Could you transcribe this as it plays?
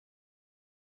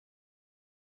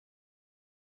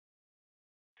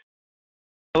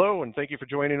Joe, and thank you for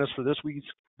joining us for this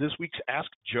week's Ask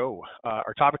Joe.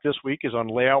 Our topic this week is on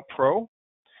Layout Pro.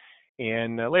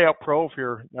 And Layout Pro, if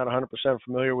you're not 100%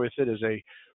 familiar with it, is a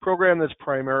program that's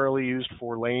primarily used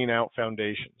for laying out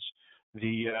foundations.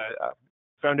 The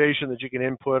foundation that you can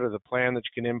input or the plan that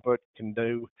you can input can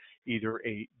do either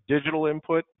a digital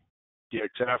input,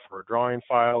 DXF, or a drawing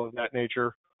file of that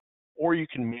nature, or you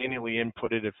can manually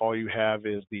input it if all you have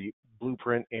is the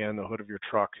blueprint and the hood of your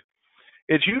truck.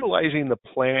 It's utilizing the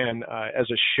plan as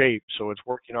a shape, so it's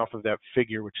working off of that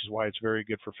figure, which is why it's very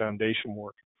good for foundation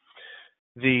work.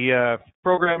 The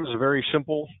program is very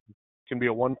simple. It can be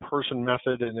a one-person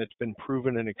method, and it's been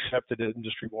proven and accepted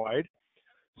industry-wide.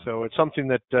 So it's something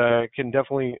that can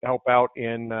definitely help out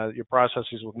in your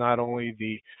processes with not only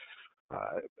the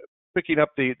picking up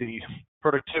the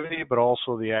productivity, but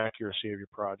also the accuracy of your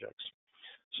projects.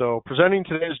 So presenting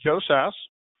today is Joe Sass.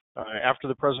 After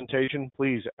the presentation,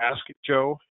 please ask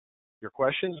Joe your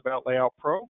questions about Layout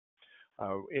Pro,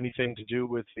 anything to do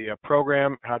with the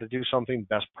program, how to do something,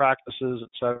 best practices,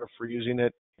 etc. for using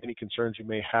it, any concerns you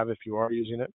may have if you are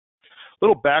using it. A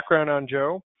little background on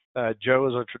Joe. Joe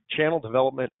is a channel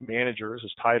development manager, is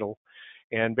his title,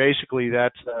 and basically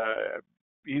that's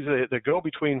he's the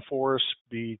go-between force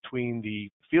between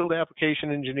the field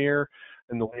application engineer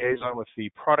and the liaison with the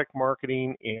product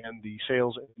marketing and the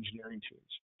sales and engineering teams.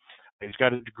 He's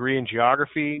got a degree in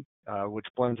geography, which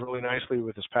blends really nicely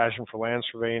with his passion for land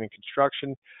surveying and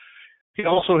construction. He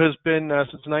also has been,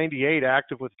 since '98,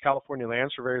 active with the California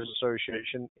Land Surveyors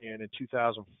Association, and in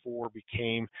 2004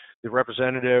 became the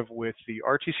representative with the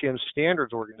RTCM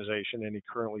Standards Organization, and he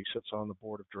currently sits on the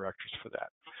board of directors for that.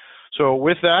 So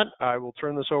with that, I will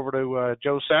turn this over to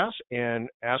Joe Sass and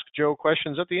ask Joe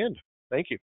questions at the end.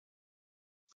 Thank you.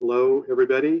 Hello,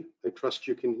 everybody. I trust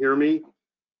you can hear me.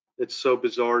 It's so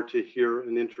bizarre to hear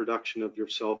an introduction of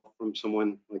yourself from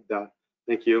someone like that.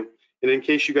 Thank you. And in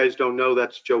case you guys don't know,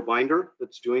 that's Joe Binder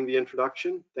that's doing the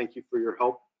introduction. Thank you for your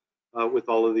help with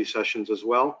all of these sessions as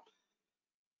well.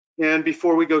 And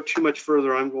before we go too much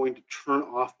further, I'm going to turn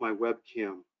off my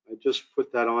webcam. I just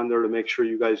put that on there to make sure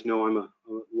you guys know I'm a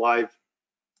live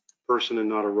person and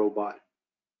not a robot.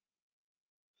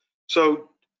 So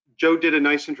Joe did a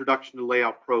nice introduction to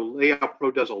Layout Pro. Layout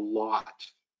Pro does a lot,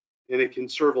 and it can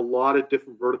serve a lot of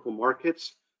different vertical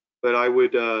markets, but I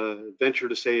would venture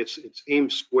to say it's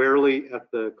aimed squarely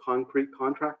at the concrete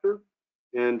contractor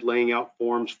and laying out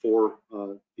forms for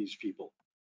these people.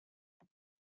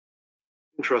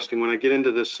 Interesting, when I get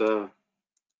into this, my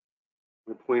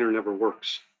pointer never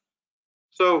works.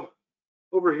 So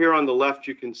over here on the left,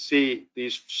 you can see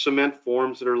these cement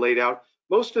forms that are laid out.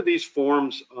 Most of these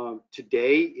forms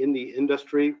today in the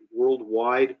industry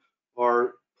worldwide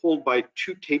are pulled by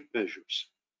two tape measures.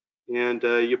 And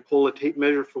you pull a tape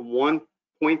measure from one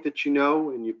point that you know,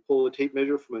 and you pull a tape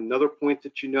measure from another point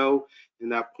that you know,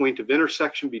 and that point of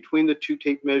intersection between the two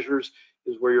tape measures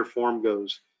is where your form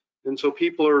goes. And so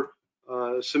people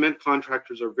are, cement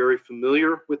contractors are very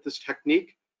familiar with this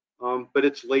technique, but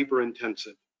it's labor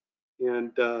intensive.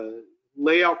 And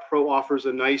Layout Pro offers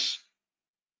a nice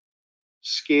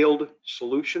scaled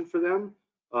solution for them.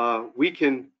 We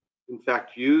can, in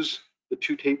fact, use the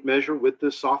two tape measure with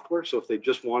this software. So if they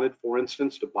just wanted, for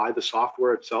instance, to buy the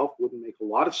software itself, wouldn't make a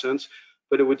lot of sense,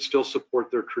 but it would still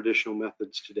support their traditional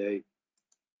methods today.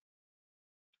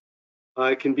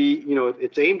 It can be, you know,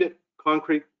 it's aimed at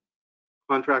concrete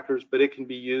contractors, but it can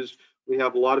be used. We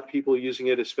have a lot of people using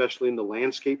it, especially in the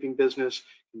landscaping business.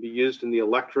 It can be used in the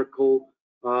electrical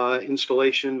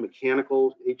installation,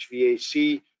 mechanical,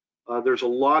 HVAC. There's a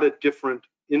lot of different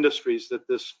industries that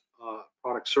this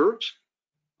product serves.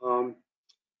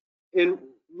 And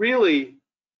really,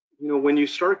 you know, when you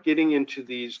start getting into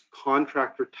these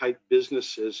contractor type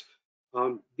businesses,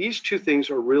 these two things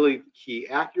are really key: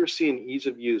 accuracy and ease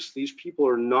of use. These people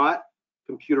are not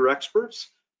computer experts.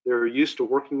 They're used to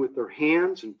working with their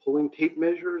hands and pulling tape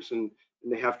measures, and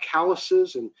they have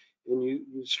calluses, and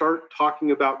you start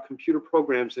talking about computer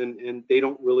programs, and they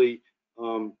don't really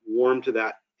warm to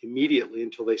that immediately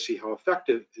until they see how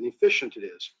effective and efficient it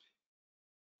is.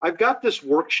 I've got this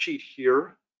worksheet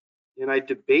here, and I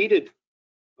debated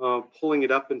pulling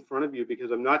it up in front of you because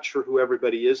I'm not sure who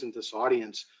everybody is in this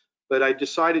audience, but I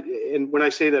decided, and when I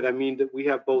say that, I mean that we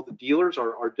have both dealers,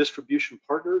 our distribution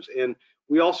partners, and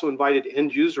we also invited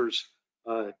end users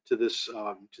to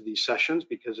these sessions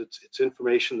because it's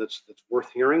information that's worth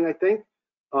hearing, I think.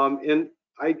 And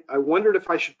I wondered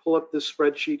if I should pull up this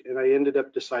spreadsheet, and I ended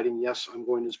up deciding yes, I'm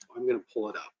going to pull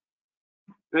it up.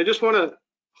 And I just want to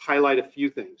highlight a few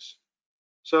things.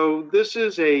 So this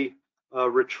is a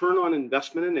return on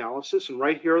investment analysis, and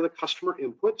right here are the customer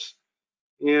inputs.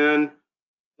 And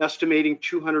estimating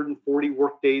 240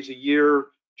 work days a year,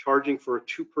 charging for a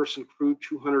 2-person crew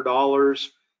 $200,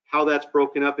 how that's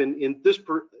broken up. In this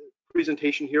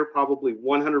presentation here, probably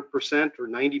 100% or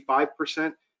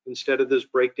 95% instead of this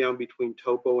breakdown between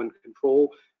topo and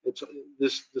control.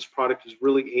 This product is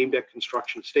really aimed at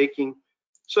construction staking.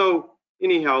 So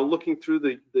anyhow, looking through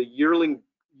the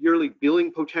yearly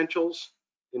billing potentials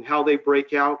and how they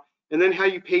break out, and then how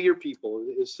you pay your people.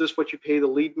 Is this what you pay the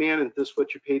lead man, and this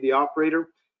what you pay the operator?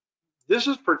 This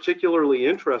is particularly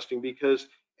interesting because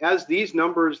as these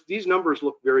numbers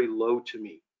look very low to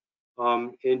me,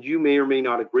 and you may or may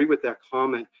not agree with that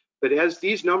comment, but as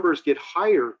these numbers get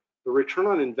higher, the return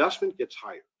on investment gets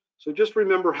higher. So just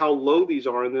remember how low these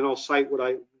are, and then I'll cite what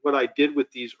I did with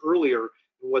these earlier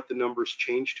and what the numbers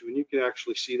change to, and you can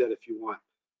actually see that if you want.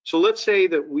 So let's say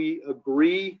that we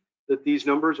agree that these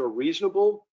numbers are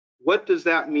reasonable. What does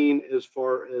that mean as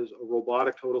far as a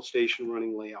robotic total station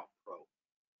running Layout Pro,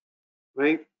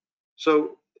 right?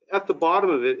 So at the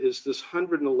bottom of it is this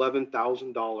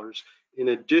 $111,000 in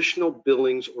additional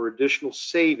billings or additional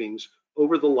savings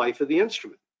over the life of the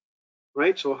instrument,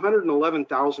 right? So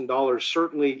 $111,000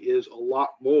 certainly is a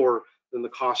lot more than the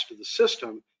cost of the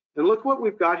system. And look what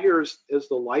we've got here is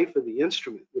the life of the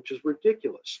instrument, which is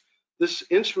ridiculous. This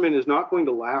instrument is not going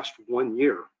to last 1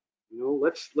 year. You know,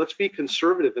 let's be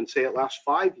conservative and say it lasts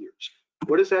 5 years.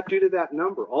 What does that do to that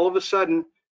number? All of a sudden,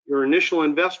 your initial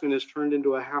investment is turned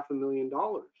into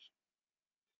 $500,000.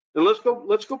 And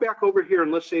let's go back over here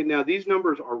and let's say now these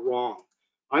numbers are wrong.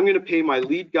 I'm going to pay my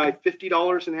lead guy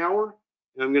 $50 an hour,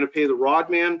 and I'm going to pay the rod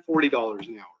man $40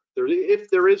 an hour. If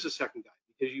there is a second guy,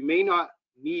 because you may not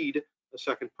need a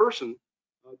second person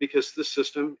because the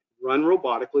system run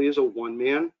robotically is a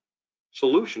one-man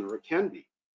solution, or it can be.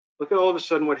 Look at all of a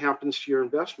sudden what happens to your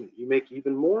investment. You make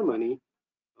even more money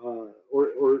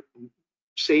or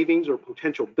savings or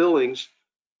potential billings.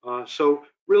 So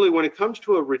really, when it comes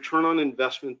to a return on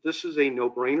investment, this is a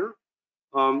no-brainer.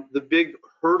 The big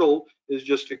hurdle is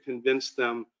just to convince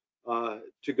them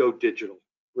to go digital,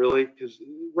 really, because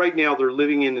right now they're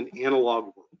living in an analog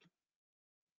world.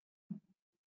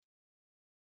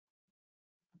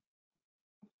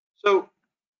 So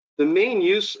the main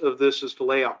use of this is to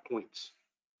lay out points.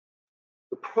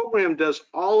 The program does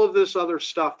all of this other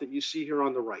stuff that you see here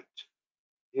on the right.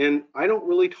 And I don't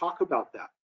really talk about that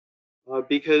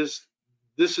because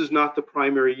this is not the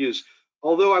primary use.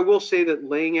 Although I will say that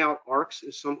laying out arcs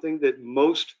is something that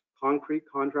most concrete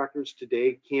contractors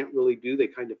today can't really do. They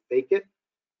kind of fake it.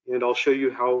 And I'll show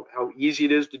you how easy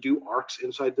it is to do arcs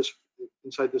inside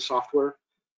this software.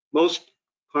 Most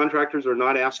contractors are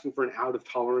not asking for an out of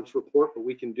tolerance report, but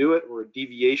we can do it, or a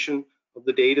deviation of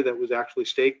the data that was actually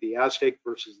staked, the as stake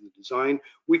versus the design.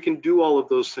 We can do all of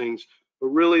those things, but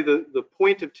really the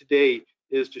point of today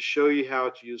is to show you how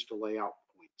it's used to lay out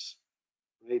points.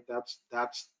 Right?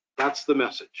 That's the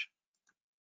message.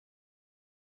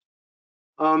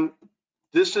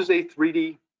 This is a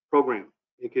 3D program.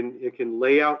 It can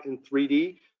lay out in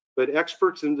 3D, but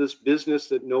experts in this business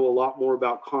that know a lot more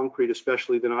about concrete,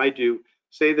 especially than I do,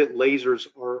 say that lasers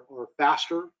are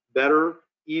faster, better,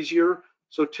 easier.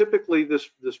 So typically this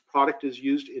product is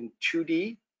used in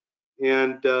 2D,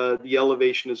 and the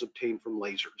elevation is obtained from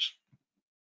lasers.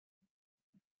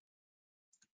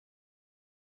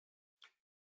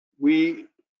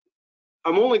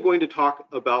 I'm only going to talk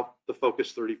about the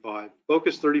Focus 35.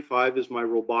 Focus 35 is my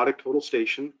robotic total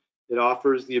station. It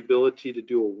offers the ability to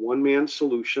do a one-man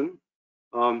solution.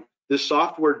 This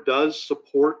software does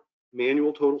support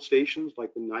manual total stations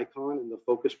like the Nikon and the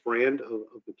Focus brand of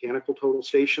mechanical total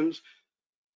stations.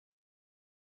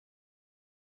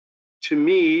 To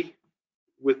me,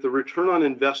 with the return on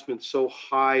investment so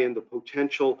high and the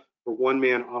potential for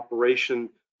one-man operation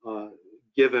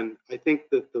given, I think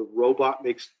that the robot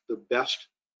makes the best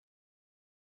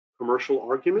commercial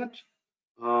argument,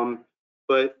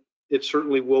 but it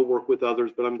certainly will work with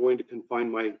others, but I'm going to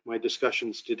confine my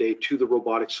discussions today to the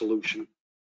robotic solution.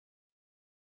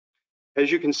 As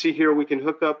you can see here, we can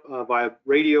hook up via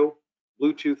radio,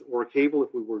 Bluetooth, or a cable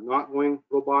if we were not going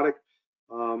robotic.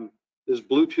 This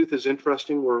Bluetooth is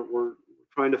interesting. We're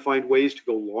trying to find ways to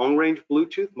go long-range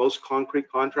Bluetooth. Most concrete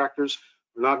contractors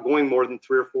are not going more than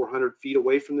 300 or 400 feet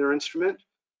away from their instrument.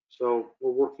 So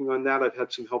we're working on that. I've had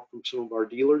some help from some of our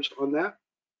dealers on that.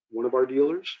 One of our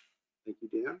dealers. Thank you,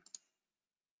 Dan.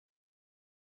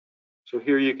 So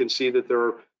here you can see that there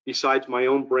are, besides my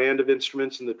own brand of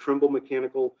instruments in the Trimble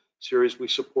Mechanical series, we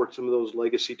support some of those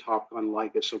legacy Top Gun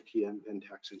like SOT and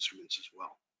Ventex instruments as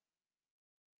well.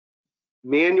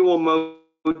 Manual mode,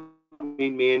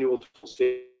 manual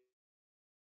state.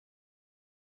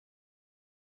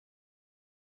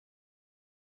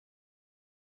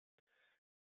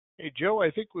 Hey, Joe, I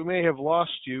think we may have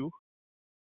lost you.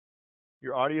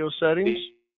 Your audio settings?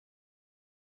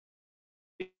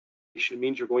 It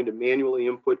means you're going to manually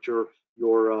input your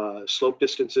slope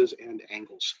distances and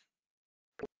angles.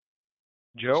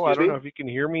 Joe, I Excuse don't me? know if you can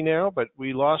hear me now, but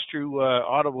we lost you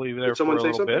audibly there Did someone for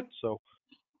a say little bit. something? So,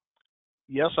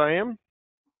 yes, I am.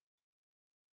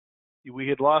 We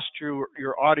had lost your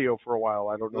audio for a while.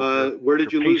 I don't know if Where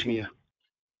did you're you lose me pacing. at?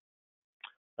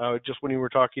 Just when you were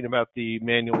talking about the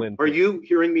manual Are input. you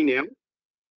hearing me now?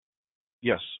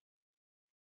 Yes.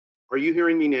 Are you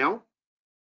hearing me now?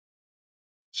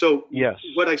 So Yes.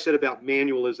 what I said about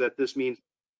manual is that this means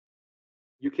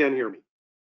you can hear me.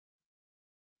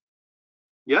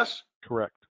 Yes?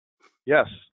 Correct. Yes.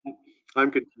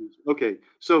 I'm confused. Okay,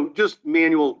 so just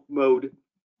manual mode,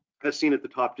 as seen at the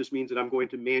top, just means that I'm going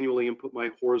to manually input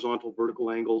my horizontal vertical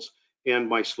angles and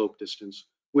my slope distance,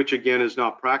 which again is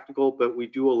not practical, but we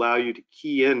do allow you to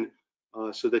key in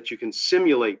so that you can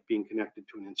simulate being connected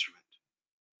to an instrument.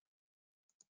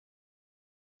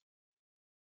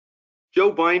 Joe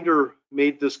Binder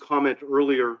made this comment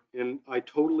earlier, and I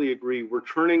totally agree. We're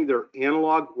turning their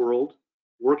analog world,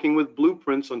 working with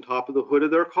blueprints on top of the hood of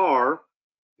their car,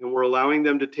 and we're allowing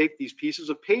them to take these pieces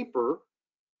of paper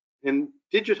and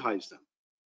digitize them.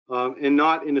 And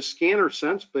not in a scanner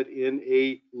sense, but in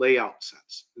a layout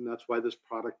sense. And that's why this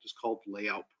product is called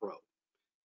Layout Pro.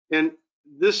 And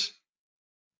this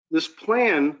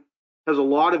plan has a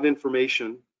lot of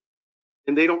information,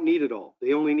 and they don't need it all.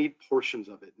 They only need portions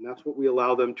of it, and that's what we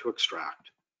allow them to extract.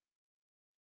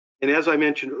 And as I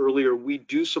mentioned earlier, we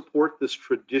do support this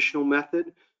traditional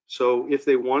method. So if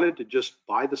they wanted to just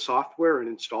buy the software and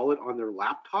install it on their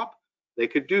laptop, they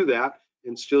could do that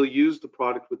and still use the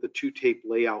product with the two-tape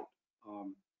layout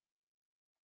option.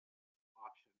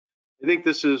 I think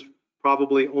this is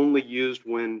probably only used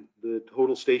when the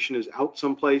total station is out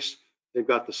someplace. They've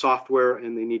got the software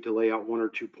and they need to lay out 1 or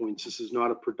 2 points. This is not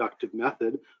a productive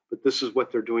method, but this is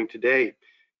what they're doing today.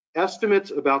 Estimates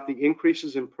about the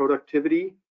increases in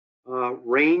productivity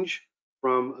range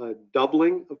from a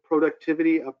doubling of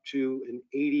productivity up to an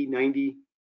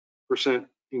 80–90%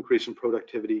 increase in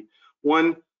productivity.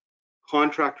 One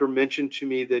contractor mentioned to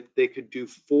me that they could do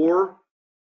 4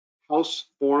 house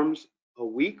forms a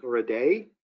week or a day,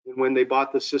 and when they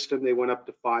bought the system, they went up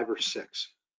to 5 or 6.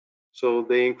 So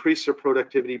they increased their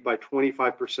productivity by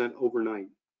 25% overnight.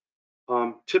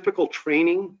 Typical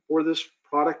training for this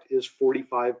product is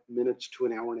 45 minutes to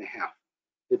an hour and a half.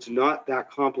 It's not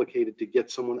that complicated to get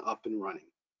someone up and running.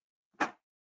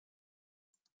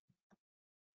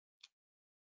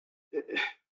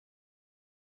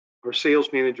 Our sales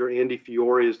manager, Andy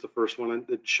Fiore, is the first one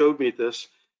that showed me this.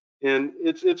 And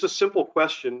it's a simple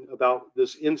question about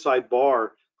this inside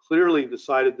bar. Clearly the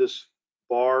side of this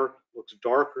bar looks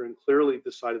darker and clearly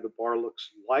the side of the bar looks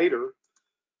lighter.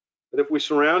 But if we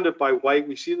surround it by white,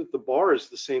 we see that the bar is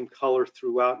the same color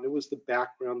throughout, and it was the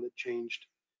background that changed.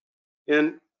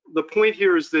 And the point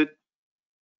here is that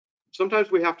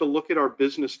sometimes we have to look at our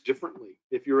business differently.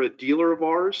 If you're a dealer of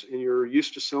ours and you're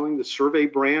used to selling the Survey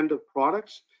brand of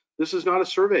products, this is not a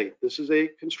Survey, this is a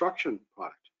construction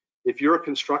product. If you're a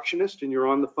constructionist and you're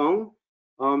on the phone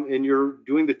and you're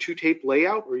doing the two-tape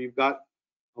layout, or you've got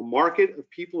a market of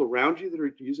people around you that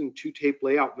are using two-tape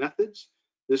layout methods,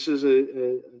 this is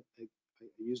I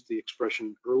used the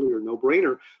expression earlier,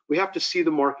 no-brainer. We have to see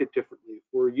the market differently. If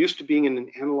we're used to being in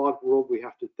an analog world, we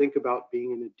have to think about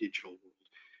being in a digital world.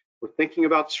 If we're thinking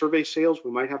about survey sales, we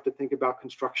might have to think about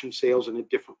construction sales in a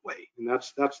different way. And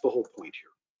that's the whole point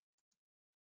here.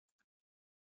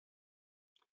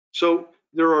 So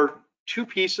there are 2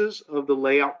 pieces of the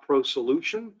Layout Pro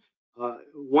solution.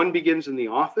 One begins in the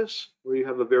office, where you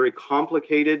have a very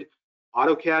complicated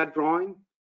AutoCAD drawing,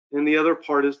 and the other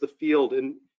part is the field.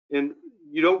 And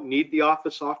you don't need the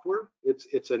office software.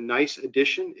 It's a nice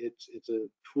addition. It's a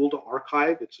tool to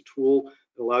archive. It's a tool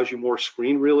that allows you more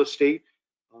screen real estate.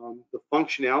 The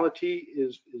functionality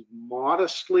is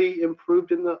modestly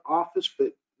improved in the office,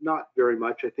 but not very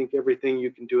much. I think everything you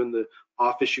can do in the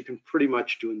office, you can pretty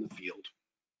much do in the field.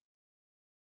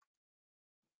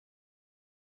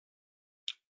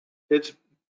 It's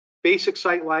basic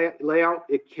site layout.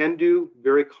 It can do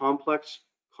very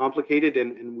complicated,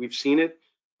 and we've seen it,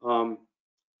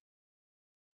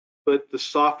 but the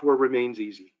software remains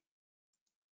easy.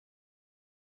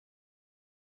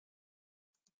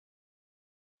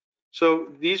 So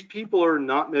these people are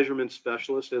not measurement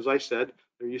specialists. As I said,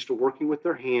 they're used to working with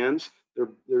their hands.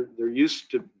 They're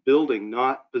used to building,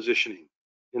 not positioning.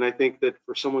 And I think that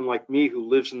for someone like me who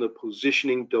lives in the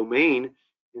positioning domain,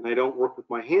 and I don't work with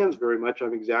my hands very much,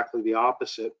 I'm exactly the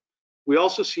opposite. We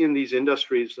also see in these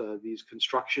industries, these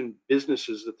construction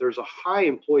businesses, that there's a high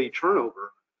employee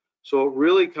turnover. So it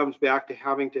really comes back to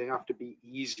having to be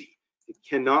easy. It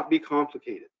cannot be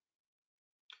complicated.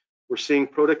 We're seeing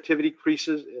productivity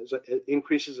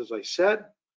increases, as I said,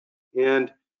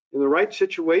 and in the right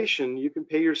situation, you can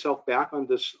pay yourself back on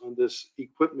this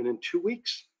equipment in 2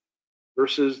 weeks,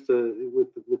 versus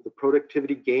with the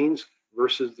productivity gains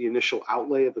versus the initial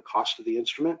outlay of the cost of the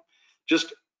instrument.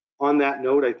 Just on that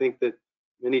note, I think that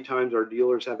many times our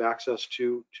dealers have access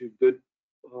to good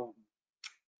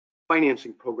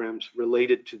financing programs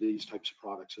related to these types of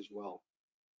products as well.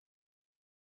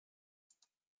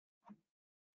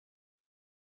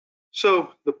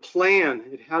 So the plan,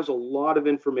 it has a lot of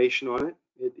information on it.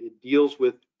 It deals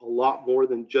with a lot more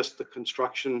than just the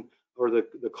construction or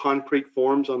the concrete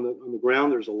forms on the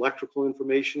ground. There's electrical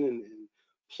information and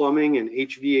plumbing and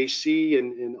HVAC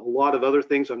and a lot of other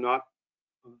things I'm not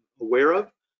aware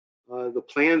of. The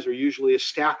plans are usually a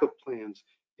stack of plans,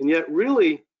 and yet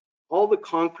really all the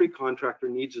concrete contractor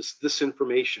needs is this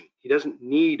information. He doesn't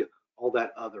need all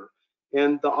that other.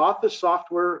 And the office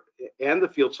software and the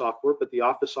field software, but the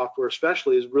office software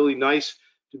especially, is really nice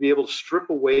to be able to strip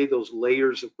away those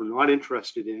layers that we're not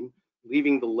interested in,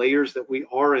 leaving the layers that we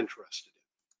are interested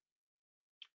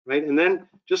in, right? And then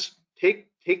just take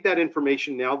that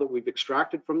information now that we've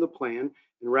extracted from the plan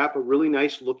and wrap a really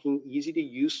nice looking, easy to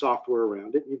use software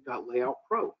around it. You've got Layout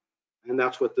Pro, and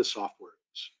that's what this software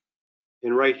is.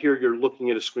 And right here, you're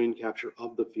looking at a screen capture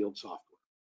of the field software.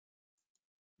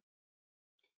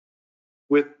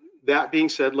 With that being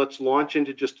said, let's launch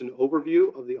into just an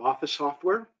overview of the office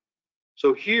software.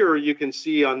 So here you can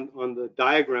see on the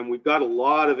diagram, we've got a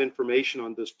lot of information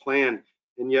on this plan,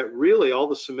 and yet really all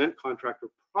the cement contractor,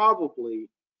 probably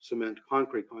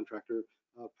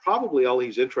all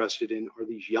he's interested in are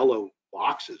these yellow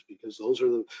boxes, because those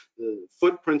are the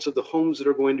footprints of the homes that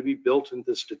are going to be built in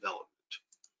this development.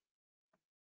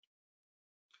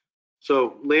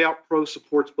 So Layout Pro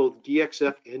supports both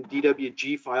DXF and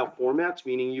DWG file formats,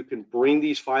 meaning you can bring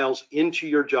these files into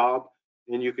your job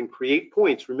and you can create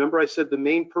points. Remember, I said the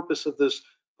main purpose of this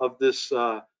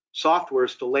software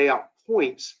is to lay out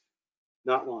points,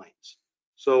 not lines.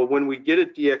 So when we get a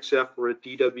DXF or a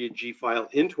DWG file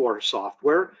into our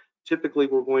software, typically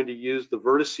we're going to use the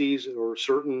vertices or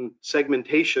certain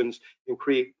segmentations and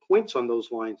create points on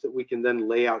those lines that we can then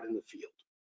lay out in the field.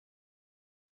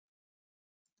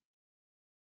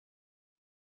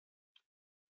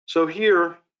 So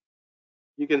here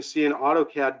you can see an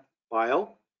AutoCAD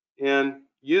file, and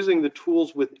using the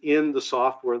tools within the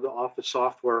software, the office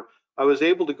software, I was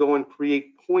able to go and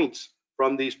create points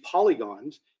from these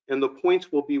polygons, and the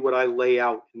points will be what I lay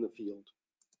out in the field.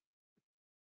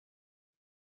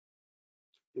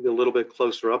 Maybe a little bit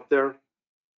closer up there.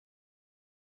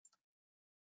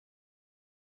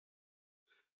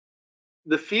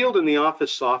 The field and the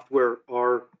office software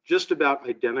are just about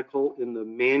identical in the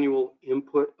manual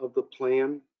input of the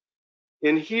plan.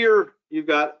 And here you've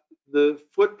got the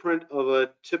footprint of a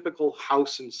typical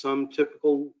house in some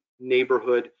typical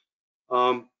neighborhood.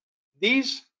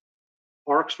 These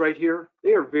arcs right here,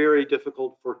 they are very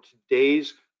difficult for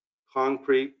today's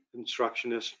concrete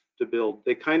constructionists to build.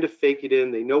 They kind of fake it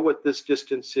in. They know what this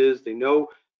distance is. They know,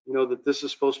 that this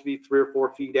is supposed to be 3 or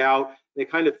 4 feet out. They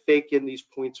kind of fake in these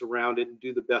points around it and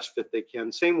do the best fit they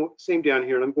can. Same down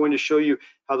here, and I'm going to show you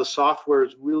how the software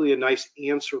is really a nice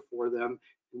answer for them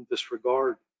in this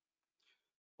regard.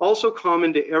 Also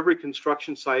common to every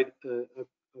construction site a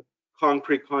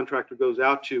concrete contractor goes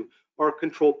out to are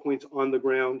control points on the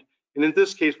ground. And in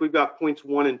this case, we've got points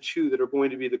 1 and 2 that are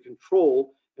going to be the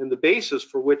control and the basis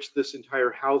for which this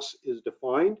entire house is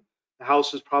defined. The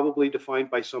house is probably defined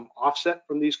by some offset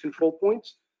from these control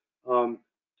points,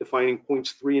 defining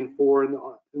points 3 and 4,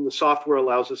 and the software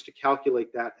allows us to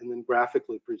calculate that and then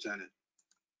graphically present it.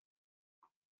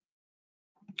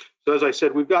 So as I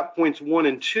said, we've got points 1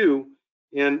 and 2,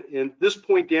 and this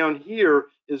point down here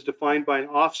is defined by an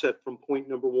offset from point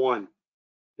number 1.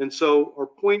 And so our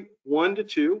point 1 to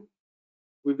 2,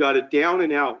 we've got a down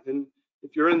and out. And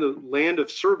if you're in the land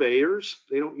of surveyors,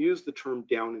 they don't use the term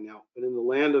down and out, but in the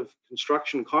land of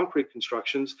construction, concrete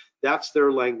constructions, that's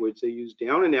their language. They use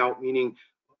down and out, meaning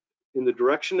in the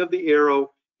direction of the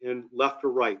arrow and left or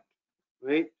right,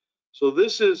 right? So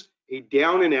this is a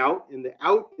down and out, and the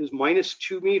out is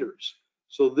 -2 meters.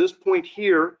 So this point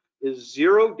here is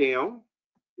 0 down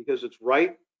because it's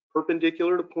right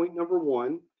perpendicular to point number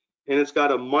 1, and it's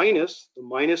got a minus, the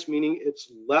minus meaning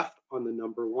it's left on the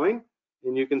number line.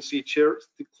 And you can see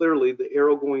clearly the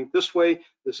arrow going this way.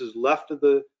 This is left of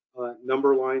the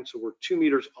number line, so we're 2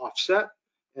 meters offset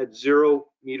at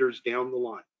 0 meters down the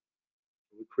line.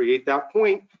 We create that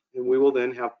point, and we will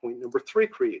then have point number 3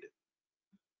 created.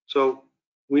 So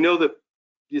we know that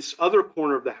this other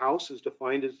corner of the house is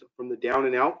defined as from the down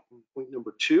and out, point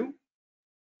number 2,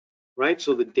 right?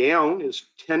 So the down is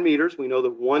 10 meters. We know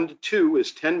that 1 to 2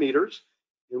 is 10 meters.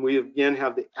 And we again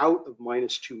have the out of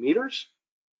minus 2 meters,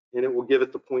 and it will give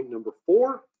it the point number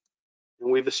 4. And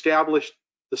we've established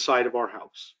the side of our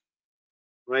house,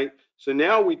 right? So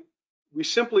now we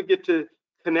simply get to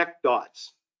connect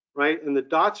dots, right? And the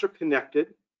dots are connected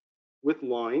with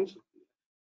lines.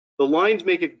 The lines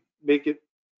make it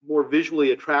more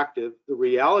visually attractive. The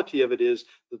reality of it is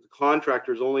that the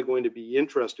contractor is only going to be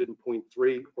interested in point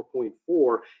 3 or point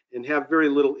 4 and have very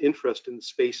little interest in the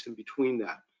space in between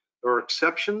that. There are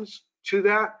exceptions to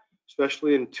that,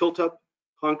 especially in tilt-up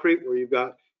concrete where you've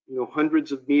got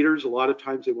hundreds of meters. A lot of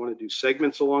times they want to do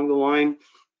segments along the line,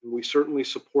 and we certainly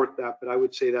support that, but I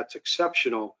would say that's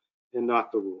exceptional and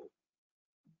not the rule.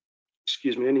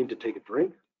 Excuse me, I need to take a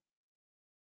drink.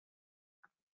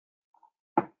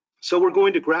 So we're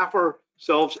going to graph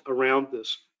ourselves around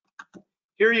this.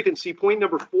 Here you can see point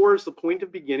number 4 is the point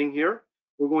of beginning here.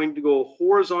 We're going to go a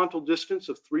horizontal distance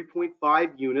of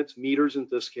 3.5 units, meters in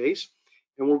this case,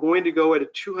 and we're going to go at a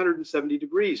 270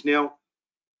 degrees. Now,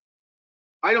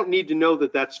 I don't need to know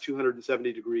that that's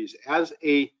 270 degrees. As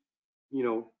a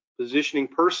positioning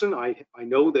person, I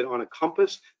know that on a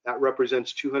compass that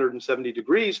represents 270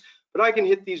 degrees, but I can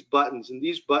hit these buttons, and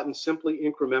these buttons simply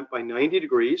increment by 90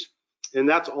 degrees, and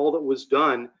that's all that was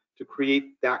done to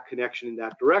create that connection in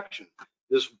that direction.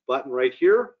 This button right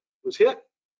here was hit,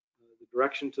 the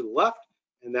direction to the left,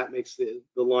 and that makes the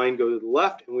line go to the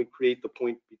left, and we create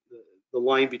the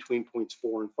line between points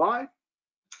 4 and 5.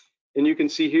 And you can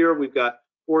see here we've got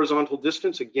horizontal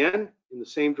distance again in the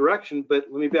same direction, but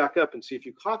let me back up and see if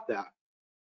you caught that.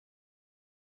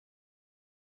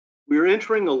 We're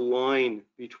entering a line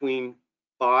between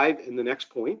 5 and the next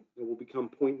point. It will become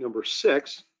point number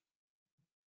 6.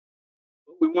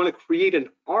 But we want to create an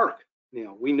arc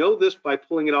now. We know this by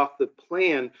pulling it off the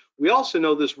plan. We also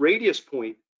know this radius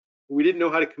point. We didn't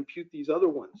know how to compute these other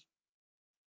ones.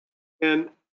 And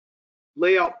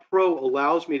Layout Pro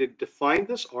allows me to define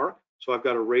this arc. So I've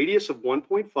got a radius of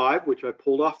 1.5, which I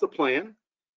pulled off the plan.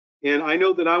 And I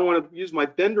know that I want to use my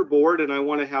bender board, and I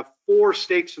want to have 4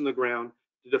 stakes in the ground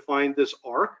to define this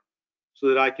arc so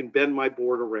that I can bend my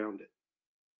board around it.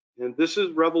 And this is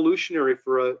revolutionary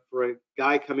for a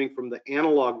guy coming from the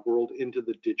analog world into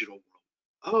the digital world.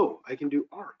 Oh, I can do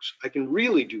arcs. I can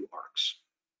really do arcs.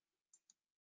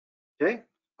 Okay?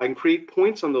 I can create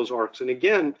points on those arcs. And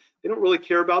again, they don't really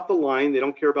care about the line. They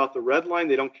don't care about the red line.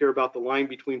 They don't care about the line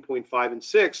between point 5 and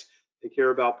 6. They care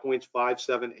about points 5,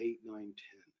 7, 8, 9, 10.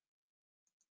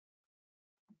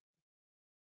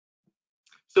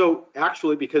 So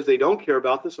actually, because they don't care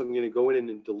about this, I'm going to go in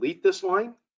and delete this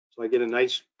line. So I get a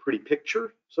nice, pretty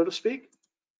picture, so to speak.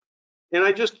 And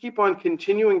I just keep on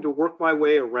continuing to work my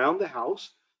way around the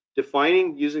house,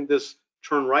 defining using this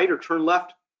turn right or turn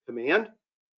left command,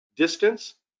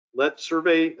 distance. Let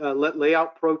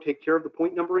Layout Pro take care of the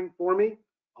point numbering for me.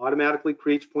 Automatically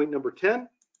creates point number 10.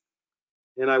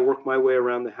 And I work my way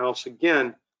around the house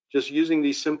again, just using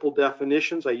these simple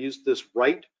definitions. I use this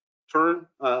right turn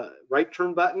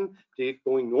button to get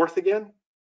going north again,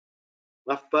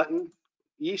 left button,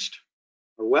 east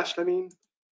or west, I mean,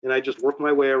 and I just work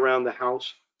my way around the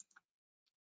house.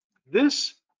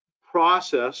 This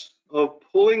process of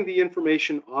pulling the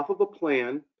information off of a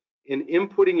plan and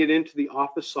inputting it into the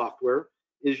office software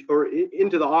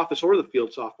into the office or the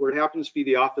field software. It happens to be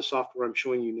the office software I'm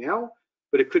showing you now,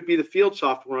 but it could be the field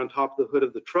software on top of the hood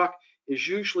of the truck, is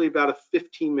usually about a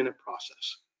 15-minute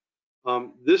process.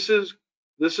 This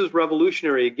is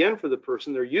revolutionary again for the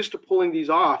person. They're used to pulling these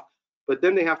off, but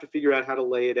then they have to figure out how to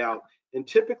lay it out. And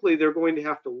typically they're going to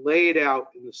have to lay it out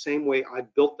in the same way I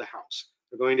built the house.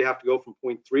 They're going to have to go from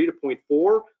point 3 to point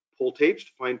 4, pull tapes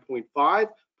to find point 5,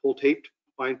 pull tape to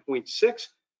find point 6.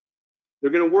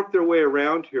 They're going to work their way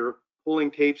around here, pulling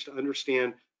tapes to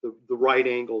understand the right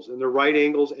angles. And the right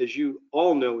angles, as you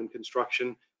all know in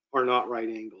construction, are not right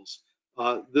angles.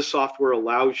 This software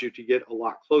allows you to get a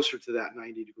lot closer to that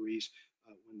 90 degrees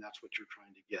when that's what you're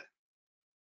trying to get.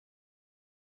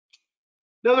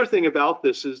 Another thing about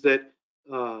this is that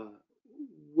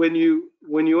when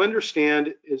you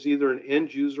understand as either an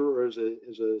end user or as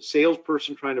a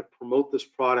salesperson trying to promote this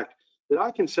product, that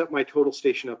I can set my total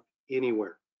station up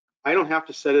anywhere. I don't have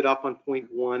to set it up on point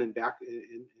 1 and back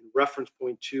in reference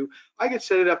point 2. I can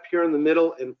set it up here in the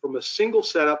middle, and from a single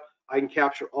setup, I can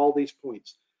capture all these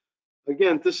points.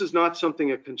 Again, this is not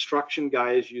something a construction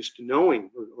guy is used to knowing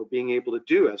or being able to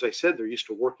do. As I said, they're used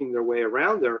to working their way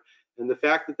around there. And the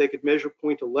fact that they could measure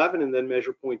point 11 and then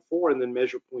measure point 4 and then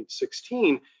measure point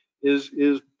 16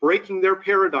 is breaking their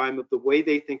paradigm of the way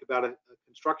they think about a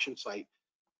construction site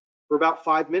for about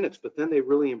 5 minutes. But then they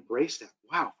really embrace that.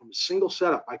 Wow, from a single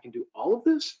setup, I can do all of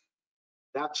this?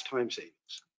 That's time savings.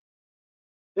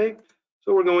 Okay,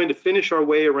 so we're going to finish our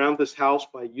way around this house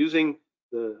by using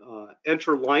the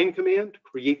enter line command to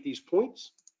create these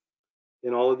points.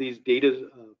 And all of these data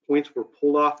points were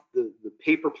pulled off the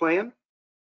paper plan.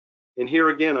 And here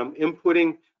again, I'm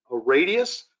inputting a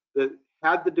radius that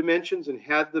had the dimensions and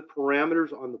had the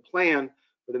parameters on the plan,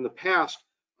 but in the past,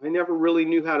 I never really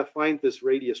knew how to find this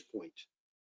radius point,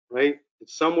 right?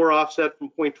 It's somewhere offset from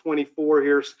point 24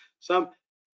 here.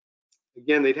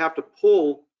 Again, they'd have to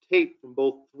pull tape from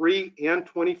both 3 and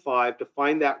 25 to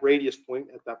find that radius point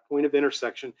at that point of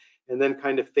intersection, and then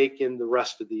kind of fake in the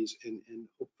rest of these and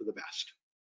hope for the best.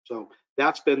 So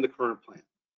that's been the current plan.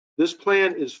 This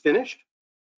plan is finished.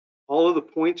 All of the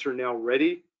points are now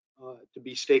ready to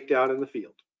be staked out in the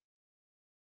field.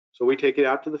 So we take it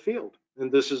out to the field,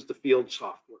 and this is the field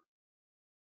software.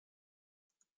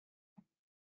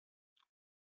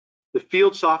 The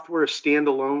field software is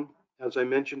standalone. As I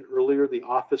mentioned earlier, the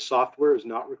office software is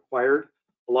not required.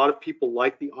 A lot of people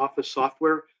like the office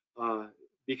software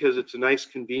because it's a nice,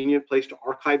 convenient place to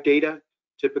archive data.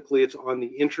 Typically, it's on the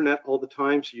internet all the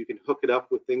time, so you can hook it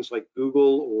up with things like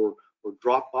Google or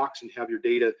Dropbox and have your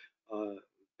data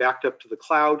backed up to the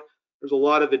cloud. There's a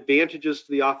lot of advantages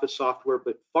to the office software,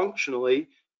 but functionally,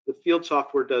 the field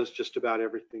software does just about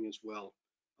everything as well,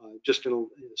 just in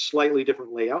slightly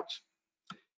different layouts.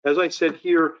 As I said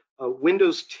here,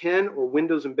 Windows 10 or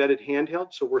Windows Embedded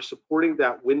Handheld, so we're supporting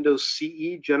that Windows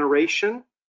CE generation.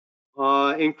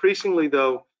 Increasingly,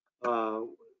 though,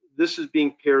 this is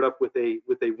being paired up with a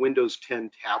Windows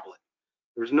 10 tablet.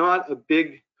 There's not a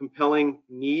big, compelling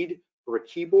need for a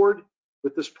keyboard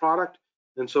with this product,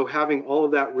 and so having all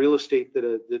of that real estate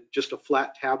that just a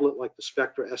flat tablet like the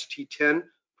Spectra ST10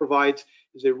 provides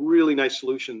is a really nice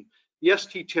solution. The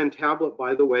ST10 tablet,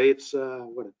 by the way, it's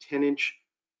what, a 10-inch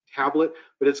tablet,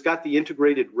 but it's got the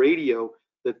integrated radio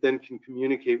that then can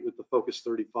communicate with the Focus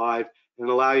 35 and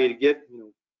allow you to get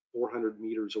 400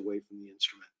 meters away from the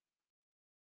instrument.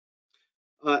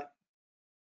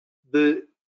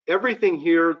 Everything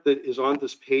here that is on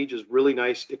this page is really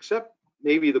nice, except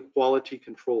maybe the quality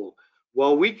control.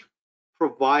 While we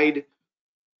provide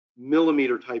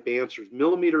millimeter type answers,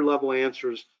 millimeter level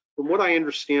answers, from what I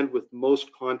understand with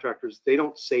most contractors, they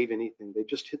don't save anything. They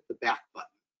just hit the back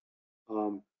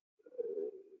button.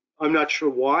 I'm not sure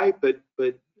why, but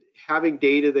having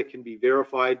data that can be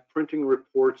verified, printing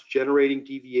reports, generating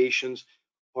deviations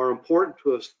are important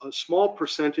to a small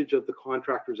percentage of the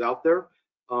contractors out there.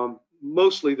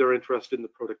 Mostly they're interested in the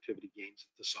productivity gains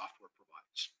that the software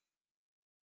provides.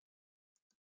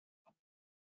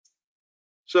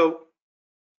 So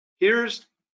here's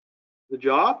the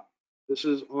job. This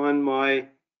is on my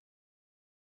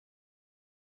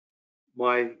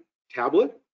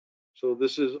tablet. So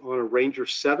this is on a Ranger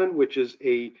 7, which is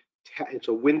it's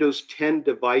a Windows 10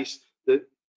 device that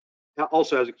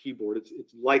also has a keyboard.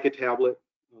 It's like a tablet.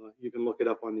 You can look it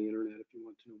up on the internet if you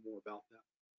want to know more about that.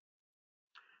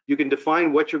 You can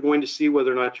define what you're going to see,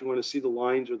 whether or not you want to see the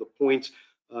lines or the points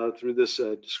through this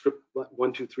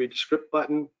 1, 2, 3 descript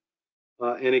button.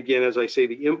 And again, as I say,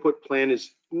 the input plan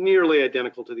is nearly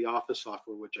identical to the Office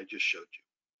software, which I just showed you.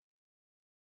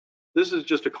 This is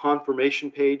just a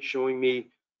confirmation page showing me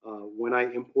when I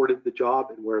imported the job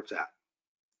and where it's at.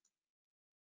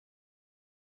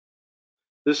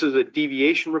 This is a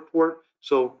deviation report.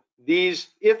 So these,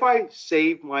 if I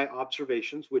save my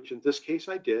observations, which in this case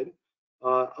I did,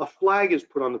 a flag is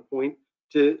put on the point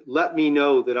to let me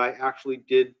know that I actually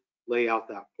did lay out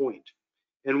that point.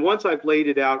 And once I've laid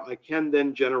it out, I can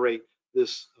then generate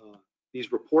this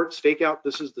these reports, stakeout.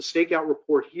 This is the stakeout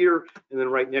report here, and then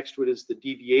right next to it is the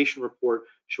deviation report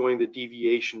showing the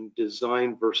deviation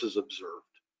designed versus observed.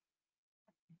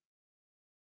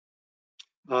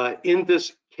 In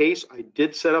this case, I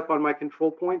did set up on my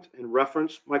control point and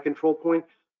reference my control point,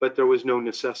 but there was no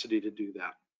necessity to do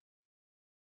that.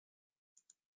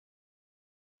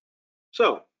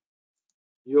 So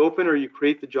you open or you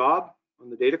create the job on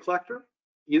the data collector,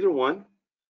 either one.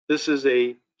 This is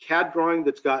a CAD drawing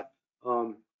that's got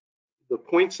the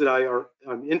points that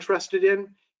I'm interested in.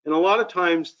 And a lot of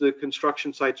times the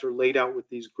construction sites are laid out with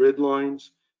these grid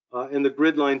lines, and the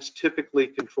grid lines typically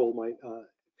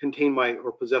contain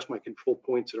or possess my control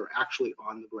points that are actually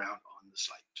on the ground on the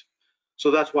site.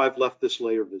 So that's why I've left this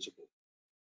layer visible.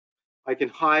 I can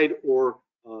hide or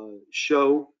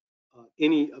show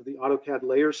any of the AutoCAD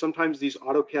layers. Sometimes these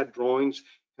AutoCAD drawings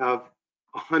have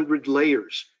 100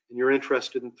 layers, and you're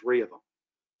interested in 3 of them.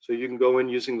 So you can go in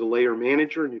using the layer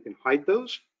manager and you can hide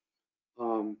those.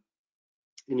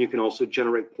 And you can also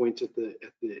generate points at the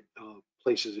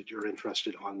places that you're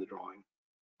interested on the drawing.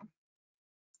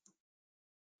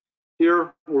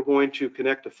 Here, we're going to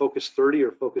connect to focus 30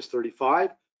 or focus 35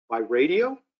 by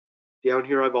radio. Down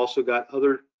here, I've also got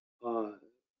other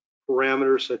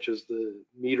parameters such as the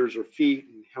meters or feet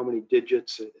and how many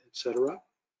digits, etc.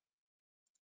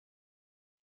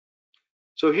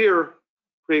 So here,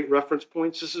 create reference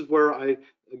points. This is where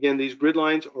again, these grid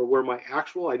lines are where my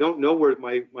actual, I don't know where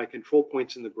my control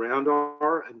points in the ground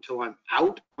are until I'm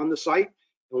out on the site.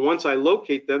 And once I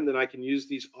locate them, then I can use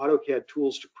these AutoCAD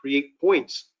tools to create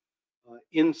points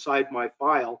inside my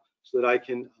file so that I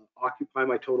can occupy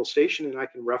my total station and I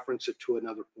can reference it to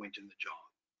another point in the job.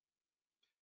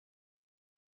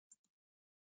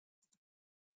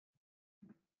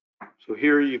 So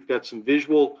here you've got some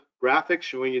visual graphics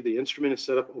showing you the instrument is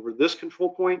set up over this control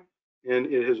point and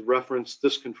it has referenced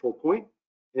this control point.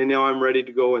 And now I'm ready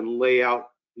to go and lay out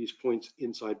these points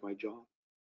inside my job.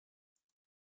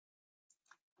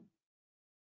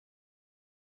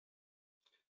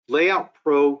 Layout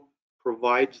Pro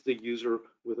provides the user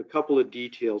with a couple of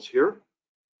details here.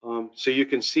 So you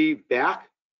can see back,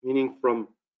 meaning from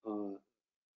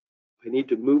I need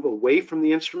to move away from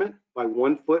the instrument by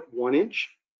 1 foot, 1 inch.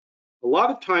 A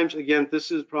lot of times, again, this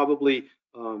is probably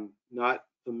not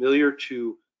familiar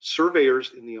to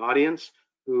surveyors in the audience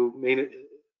who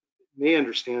may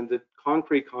understand that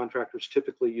concrete contractors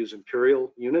typically use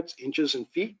imperial units, inches and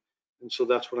feet. And so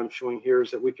that's what I'm showing here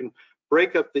is that we can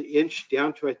break up the inch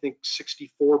down to, I think,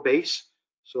 64 base.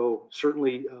 So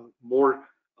certainly more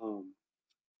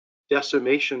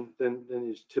decimation than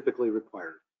is typically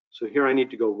required. So here I need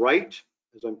to go right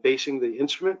as I'm facing the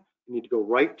instrument. I need to go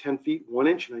right 10 feet, 1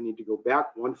 inch, and I need to go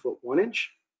back 1 foot, 1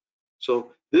 inch.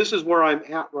 So this is where I'm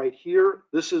at right here.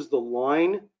 This is the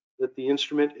line that the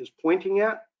instrument is pointing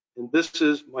at, and this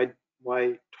is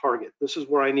my target. This is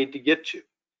where I need to get to.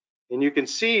 And you can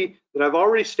see that I've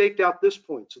already staked out this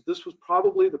point. So this was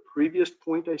probably the previous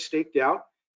point I staked out.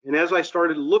 And as I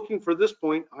started looking for this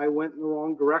point, I went in the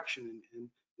wrong direction. And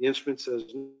the instrument says,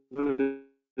 no.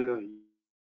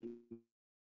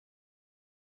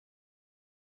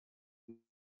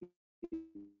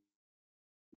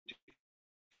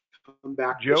 Come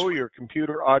back. Joe, your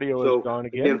computer audio is gone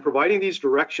again. Again, providing these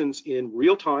directions in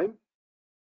real time.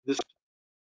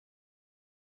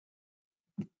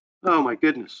 Oh my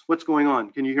goodness, what's going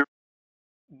on? Can you hear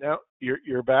me? Now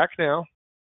you're back now.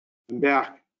 I'm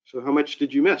back. So how much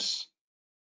did you miss?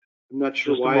 I'm not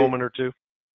sure why. Just a moment or two.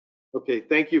 Okay,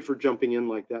 thank you for jumping in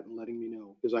like that and letting me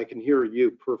know because I can hear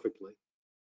you perfectly.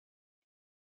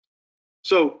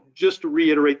 So just to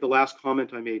reiterate the last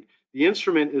comment I made, the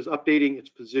instrument is updating its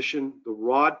position, the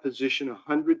rod position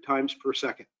 100 times per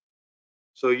second.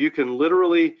 So you can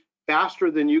literally, faster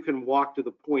than you can walk to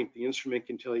the point, the instrument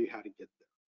can tell you how to get there.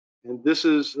 And this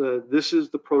is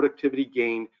the productivity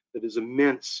gain that is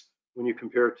immense when you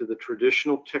compare it to the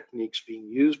traditional techniques being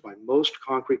used by most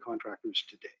concrete contractors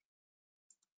today.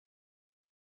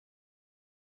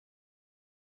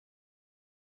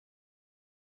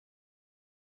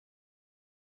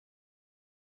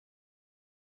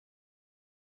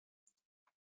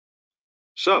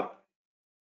 So,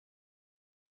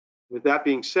 with that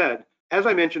being said, as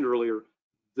I mentioned earlier,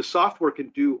 the software can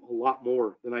do a lot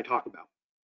more than I talk about.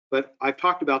 But I've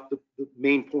talked about the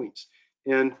main points.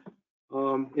 And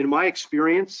in my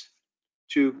experience,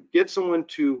 to get someone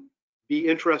to be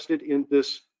interested in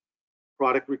this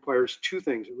product requires 2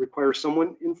 things. It requires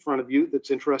someone in front of you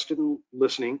that's interested in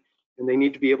listening, and they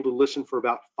need to be able to listen for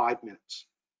about 5 minutes.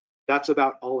 That's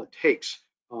about all it takes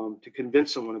to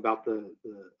convince someone about the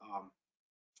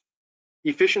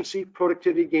efficiency,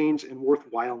 productivity gains, and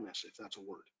worthwhileness, if that's a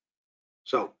word.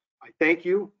 So I thank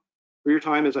you for your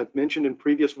time. As I've mentioned in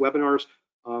previous webinars,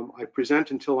 I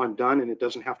present until I'm done, and it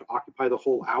doesn't have to occupy the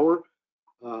whole hour.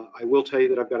 I will tell you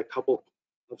that I've got a couple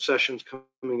of sessions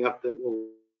coming up that will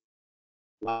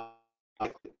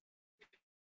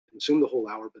consume the whole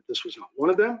hour, but this was not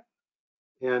one of them.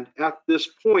 And at this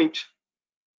point,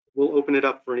 we'll open it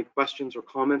up for any questions or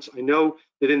comments. I know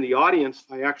that in the audience,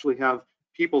 I actually have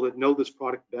people that know this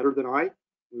product better than I.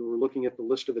 We were looking at the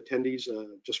list of attendees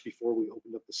just before we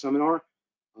opened up the seminar.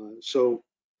 So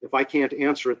if I can't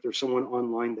answer it, there's someone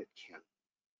online that can.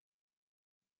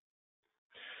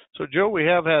 So Joe, we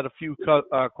have had a few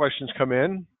questions come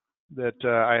in that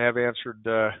I have answered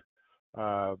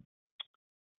on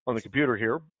the computer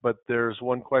here, but there's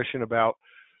one question about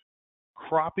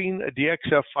cropping a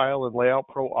DXF file in Layout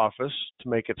Pro Office to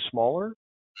make it smaller,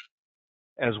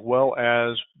 as well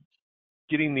as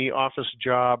getting the office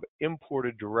job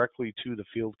imported directly to the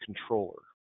field controller?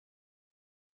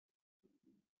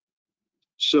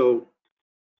 So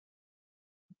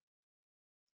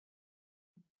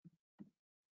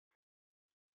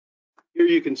here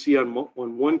you can see on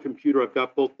one computer, I've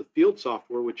got both the field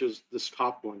software, which is this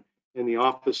top one, and the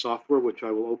office software, which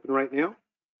I will open right now.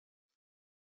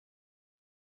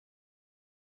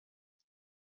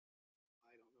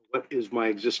 I don't know what is my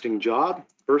existing job,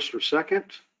 first or second.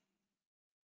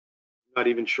 Not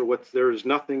even sure what, there is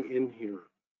nothing in here.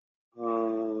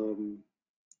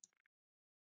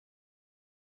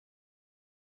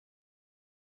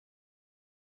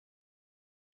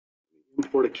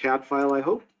 Import a CAD file, I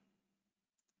hope.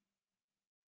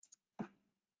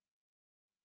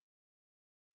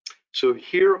 So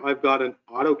here I've got an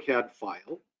AutoCAD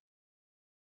file.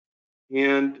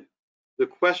 And the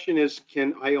question is,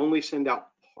 can I only send out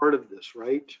part of this,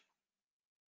 right?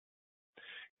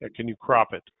 Yeah, can you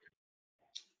crop it?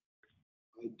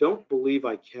 I don't believe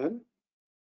I can.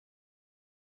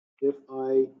 If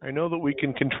I know that we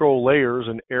can control layers,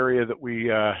 an area that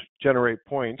we generate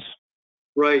points.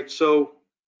 Right, so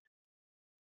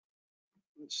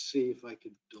let's see if I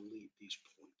could delete these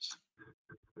points.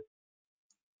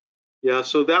 Yeah,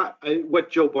 so that, what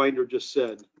Joe Binder just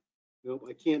said, nope,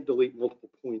 I can't delete multiple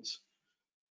points.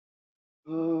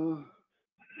 Well,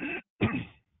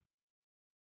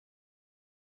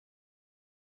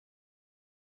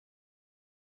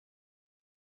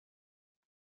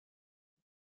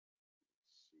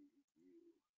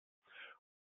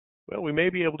 we may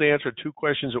be able to answer two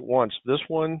questions at once. This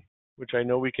one, which I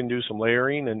know we can do some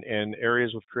layering and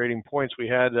areas with creating points. We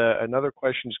had another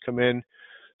questions come in.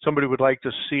 Somebody would like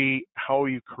to see how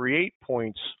you create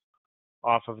points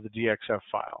off of the DXF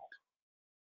file.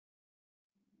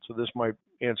 So this might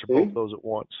answer both those at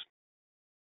once.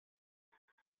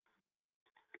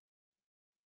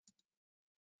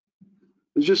 I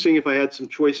was just seeing if I had some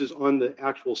choices on the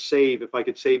actual save, if I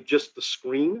could save just the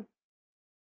screen.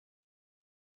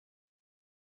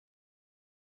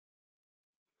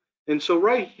 And so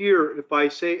right here, if I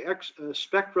say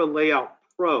Spectra Layout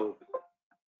Pro,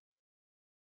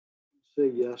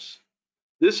 say yes,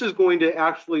 this is going to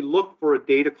actually look for a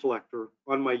data collector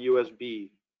on my USB.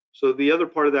 So the other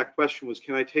part of that question was,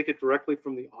 can I take it directly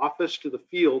from the office to the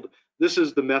field? This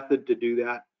is the method to do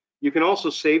that. You can also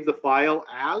save the file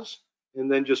as,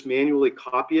 and then just manually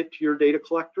copy it to your data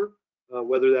collector,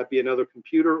 whether that be another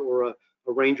computer or a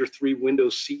Ranger 3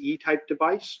 Windows CE type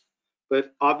device.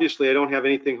 But obviously I don't have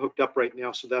anything hooked up right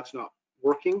now, so that's not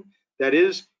working. That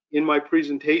is in my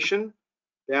presentation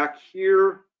back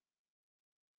here.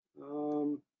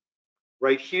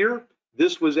 Right here,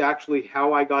 this was actually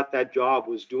how I got that job,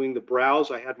 was doing the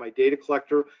browse. I had my data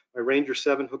collector, my Ranger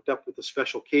 7 hooked up with a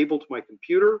special cable to my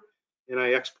computer, and I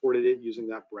exported it using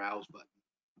that browse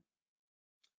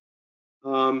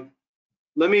button.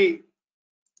 Let me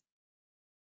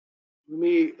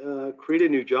create a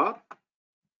new job.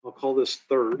 I'll call this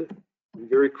third. I'm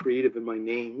very creative in my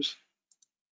names.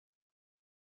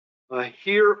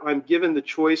 Here, I'm given the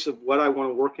choice of what I want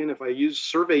to work in. If I use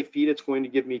survey feet, it's going to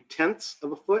give me tenths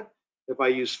of a foot. If I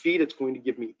use feet, it's going to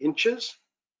give me inches.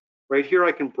 Right here,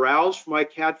 I can browse for my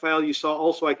CAD file. You saw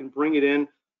also I can bring it in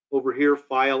over here,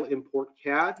 File, Import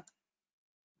CAD.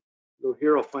 Go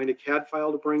here, I'll find a CAD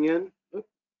file to bring in.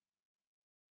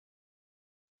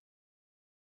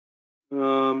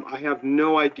 I have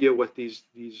no idea what these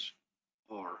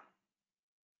are.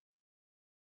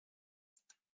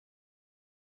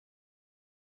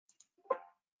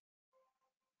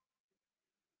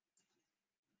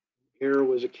 Error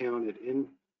was accounted in.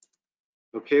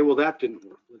 Okay, well that didn't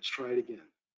work. Let's try it again.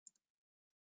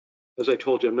 As I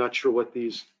told you, I'm not sure what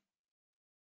these.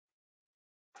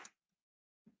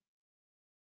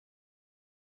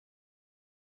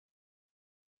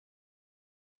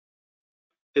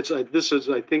 This is,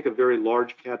 I think, a very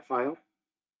large CAD file.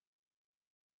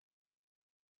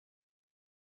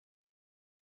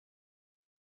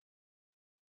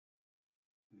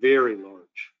 Very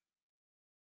large.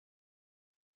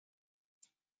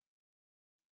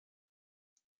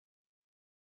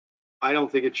 I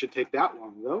don't think it should take that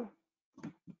long, though.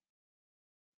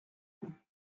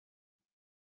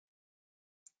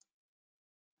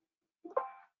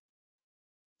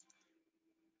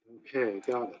 Okay,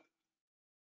 got it.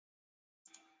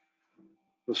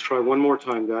 Let's try one more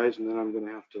time, guys, and then I'm going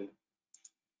to have to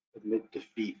admit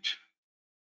defeat.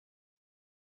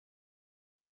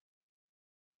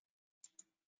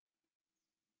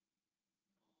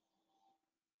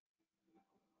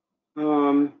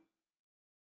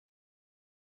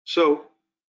 So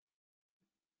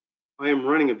I am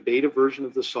running a beta version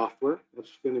of the software.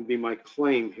 That's going to be my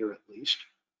claim here, at least.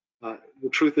 The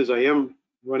truth is, I am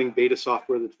running beta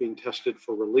software that's being tested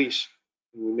for release,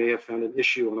 and we may have found an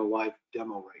issue on a live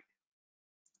demo right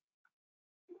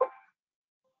now.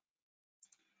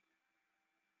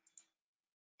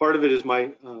 Part of it is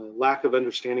my lack of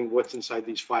understanding what's inside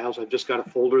these files. I've just got a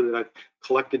folder that I've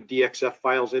collected DXF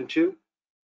files into.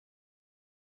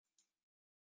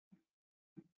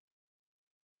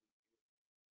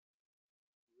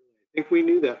 I think we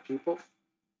knew that, people.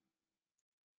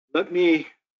 Let me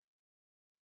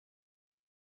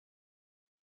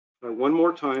try one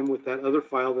more time with that other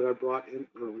file that I brought in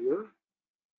earlier.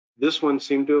 This one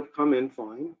seemed to have come in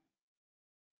fine.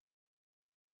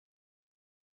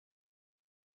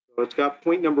 So it's got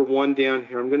point number 1 down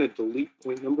here. I'm going to delete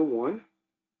point number 1.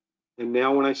 And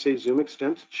now when I say zoom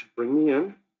extent, it should bring me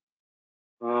in.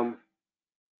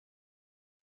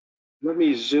 Let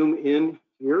me zoom in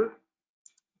here.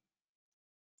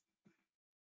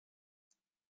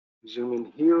 Zoom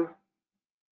in here.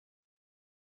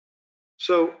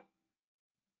 So,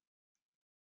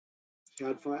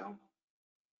 CAD file,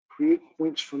 create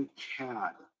points from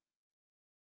CAD.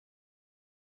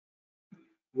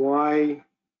 Why?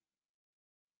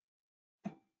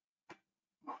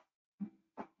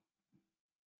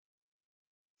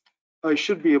 I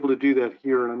should be able to do that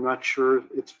here, and I'm not sure.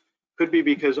 It could be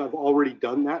because I've already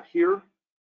done that here.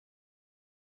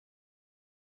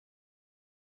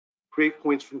 Create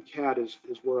points from CAD is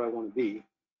where I want to be.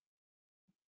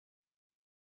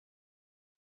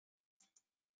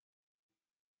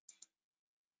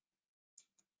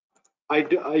 I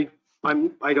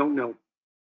don't know.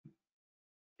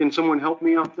 Can someone help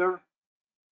me out there?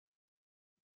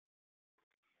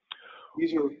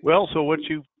 These are Well, so what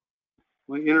you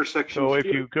my intersections. so if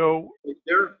here. you go Right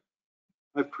there,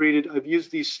 I've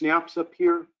used these snaps up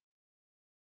here.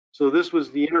 So this was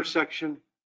the intersection.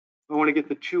 I want to get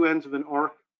the 2 ends of an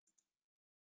arc.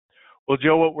 Well,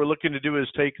 Joe, what we're looking to do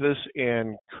is take this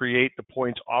and create the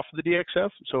points off of the DXF.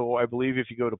 So I believe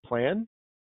if you go to plan,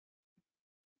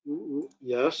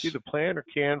 Yes. either plan or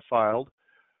can filed,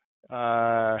 put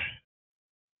out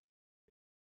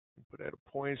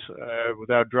points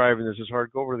without driving. This is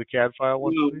hard. Go over to the CAD file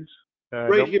once, please.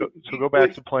 Right nope, here. so go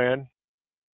back to plan.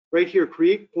 Right here,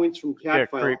 create points from CAD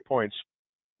file. Create points.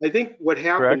 I think what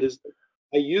happened is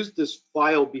I used this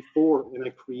file before and I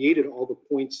created all the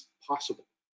points possible.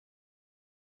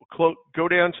 Go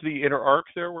down to the inner arc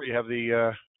there where you have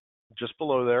the, just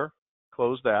below there,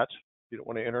 close that. You don't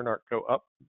want to inner arc, go up.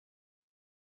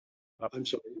 Up. I'm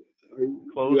sorry.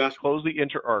 Close the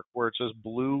inter arc where it says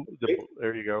blue.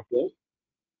 There you go. Yeah.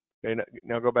 Okay,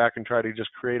 now go back and try to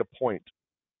just create a point.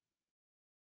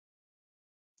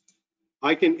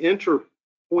 I can enter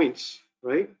points,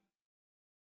 right?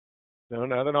 No,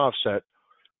 not an offset.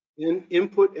 And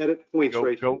input edit points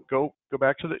Go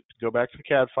back to the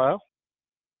CAD file.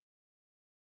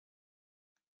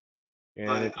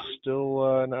 And it's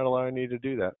still not allowing you to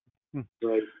do that.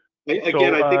 Right.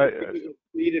 Again, I think I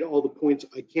created all the points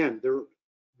I can.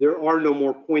 There are no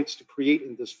more points to create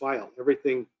in this file.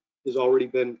 Everything has already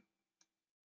been.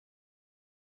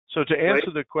 So to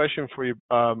answer the question for you,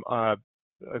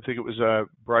 I think it was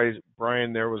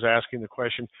Brian there was asking the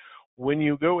question. When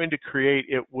you go into create,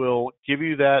 it will give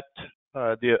you that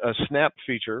a snap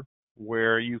feature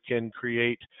where you can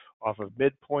create off of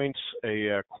midpoints,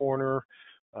 a corner,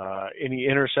 any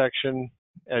intersection.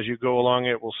 As you go along,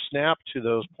 it will snap to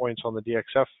those points on the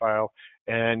DXF file,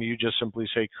 and you just simply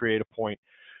say create a point.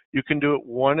 You can do it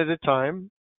one at a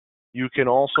time. You can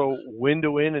also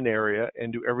window in an area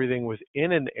and do everything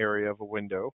within an area of a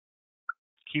window.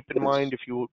 Keep in mind, if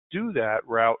you do that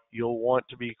route, you'll want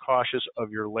to be cautious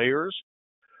of your layers.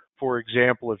 For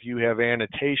example, if you have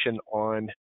annotation on,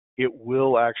 it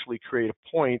will actually create a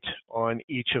point on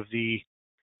each of the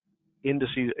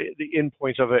indices, the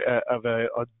endpoints of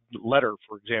a letter,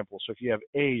 for example. So if you have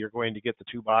A, you're going to get the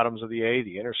 2 bottoms of the A,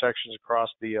 the intersections across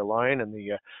the line, and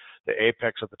the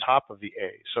apex at the top of the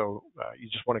A. So you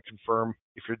just want to confirm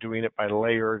if you're doing it by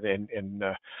layer and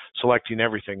selecting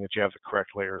everything that you have the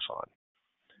correct layers on.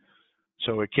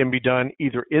 So it can be done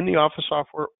either in the Office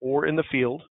software or in the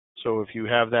field. So if you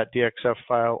have that DXF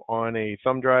file on a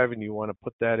thumb drive and you want to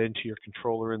put that into your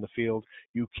controller in the field,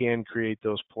 you can create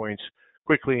those points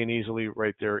quickly and easily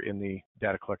right there in the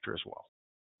data collector as well.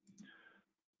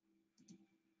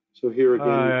 So here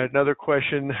again. Another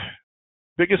question,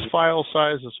 biggest file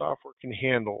size the software can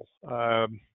handle.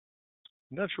 I'm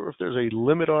not sure if there's a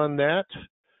limit on that.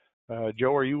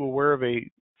 Joe, are you aware of a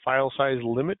file size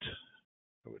limit?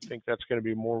 I would think that's going to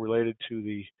be more related to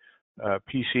the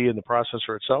PC and the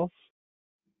processor itself.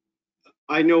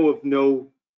 I know of no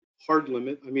hard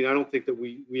limit. I mean, I don't think that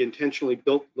we intentionally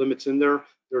built limits in there.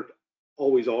 There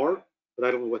always are, but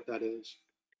I don't know what that is.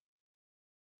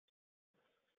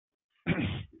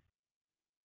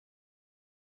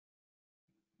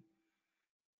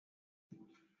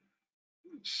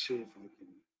 Let's see if I can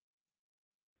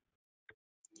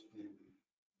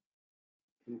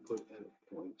input edit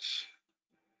points.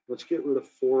 Let's get rid of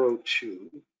 402.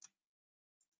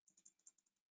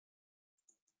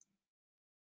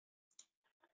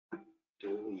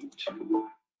 Delete.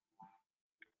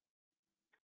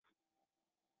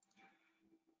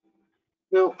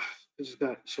 No, this is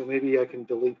not, so maybe I can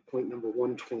delete point number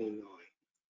 129.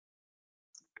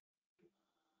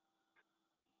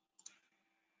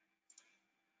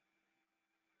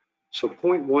 So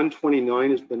point 129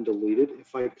 has been deleted.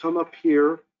 If I come up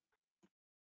here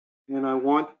and I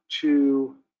want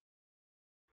to,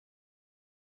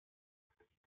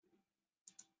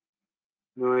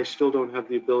 no, I still don't have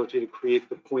the ability to create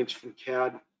the points from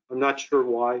CAD. I'm not sure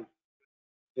why.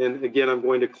 And again, I'm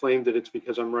going to claim that it's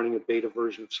because I'm running a beta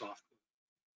version of software.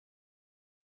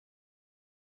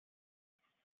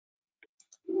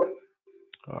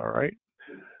 All right.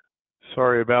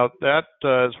 Sorry about that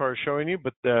as far as showing you,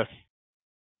 but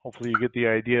hopefully you get the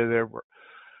idea there.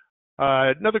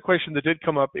 Another question that did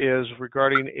come up is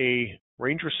regarding a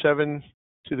Ranger 7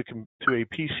 to a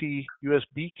PC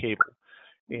USB cable.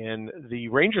 And the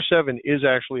Ranger 7 is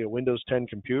actually a Windows 10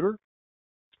 computer,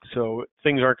 so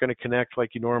things aren't going to connect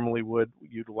like you normally would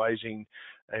utilizing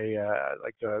a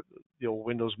like the old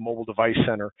Windows Mobile Device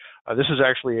Center. This is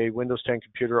actually a Windows 10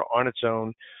 computer on its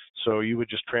own, so you would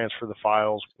just transfer the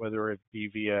files, whether it be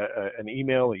via an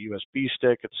email, a USB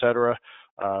stick, etc.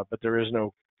 But there is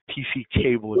no PC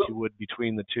cable, if you would,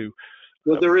 between the two.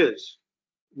 Well, there is.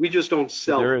 We just don't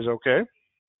sell it. There is, okay.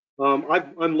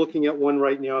 I'm looking at one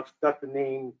right now. It's got the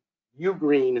name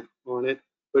Ugreen on it,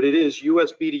 but it is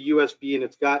USB to USB, and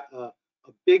it's got a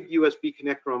big USB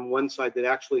connector on one side that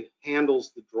actually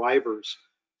handles the drivers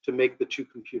to make the two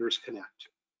computers connect.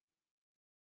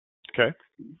 Okay.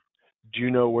 Do you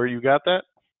know where you got that?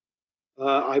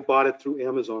 I bought it through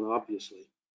Amazon, obviously.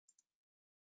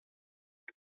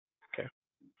 Okay.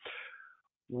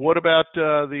 What about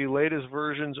the latest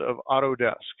versions of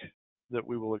Autodesk that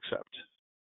we will accept?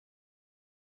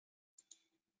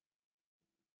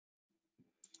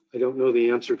 I don't know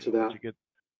the answer to that.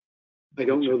 I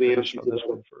don't know the answer to this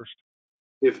one first.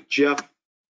 If Jeff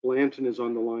Blanton is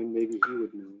on the line, maybe he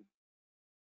would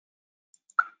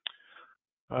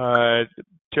know.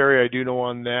 Terry, I do know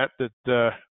on that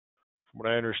from what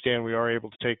I understand, we are able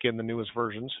to take in the newest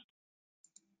versions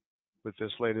with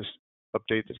this latest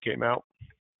update that came out.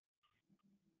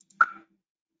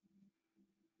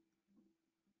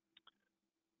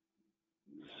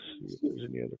 Let's see if there's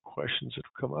any other questions that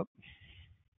have come up.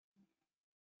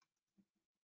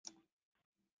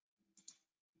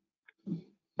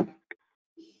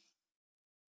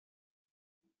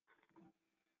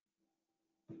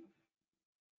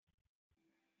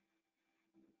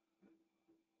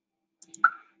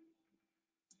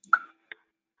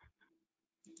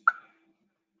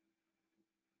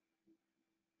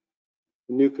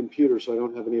 A new computer, so I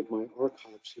don't have any of my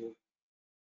archives here.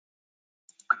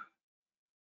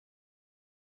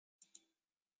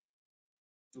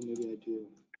 Oh, maybe I do.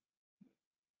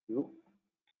 Nope.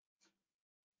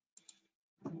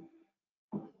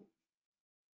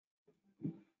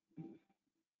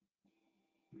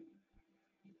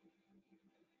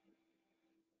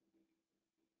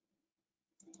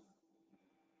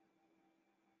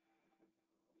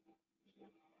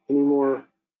 Any more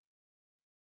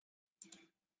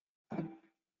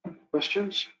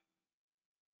questions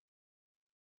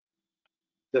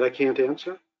that I can't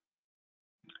answer?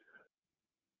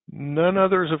 None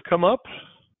others have come up.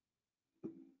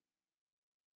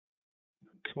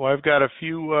 So I've got a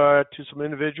few to some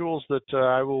individuals that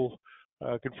I will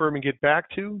confirm and get back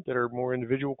to that are more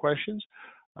individual questions.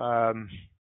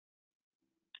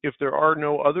 If there are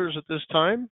no others at this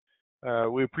time,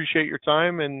 we appreciate your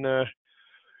time and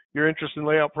your interest in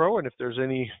Layout Pro. And if there's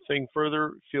anything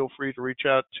further, feel free to reach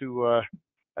out to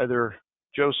either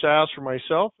Joe Sass or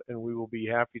myself, and we will be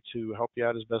happy to help you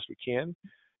out as best we can.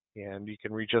 And you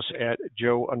can reach us at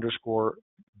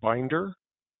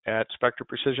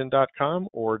joe_binder@spectraprecision.com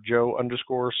or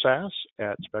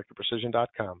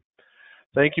joe_sass@spectraprecision.com.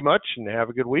 Thank you much and have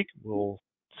a good week. We'll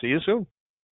see you soon.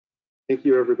 Thank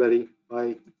you, everybody.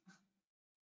 Bye.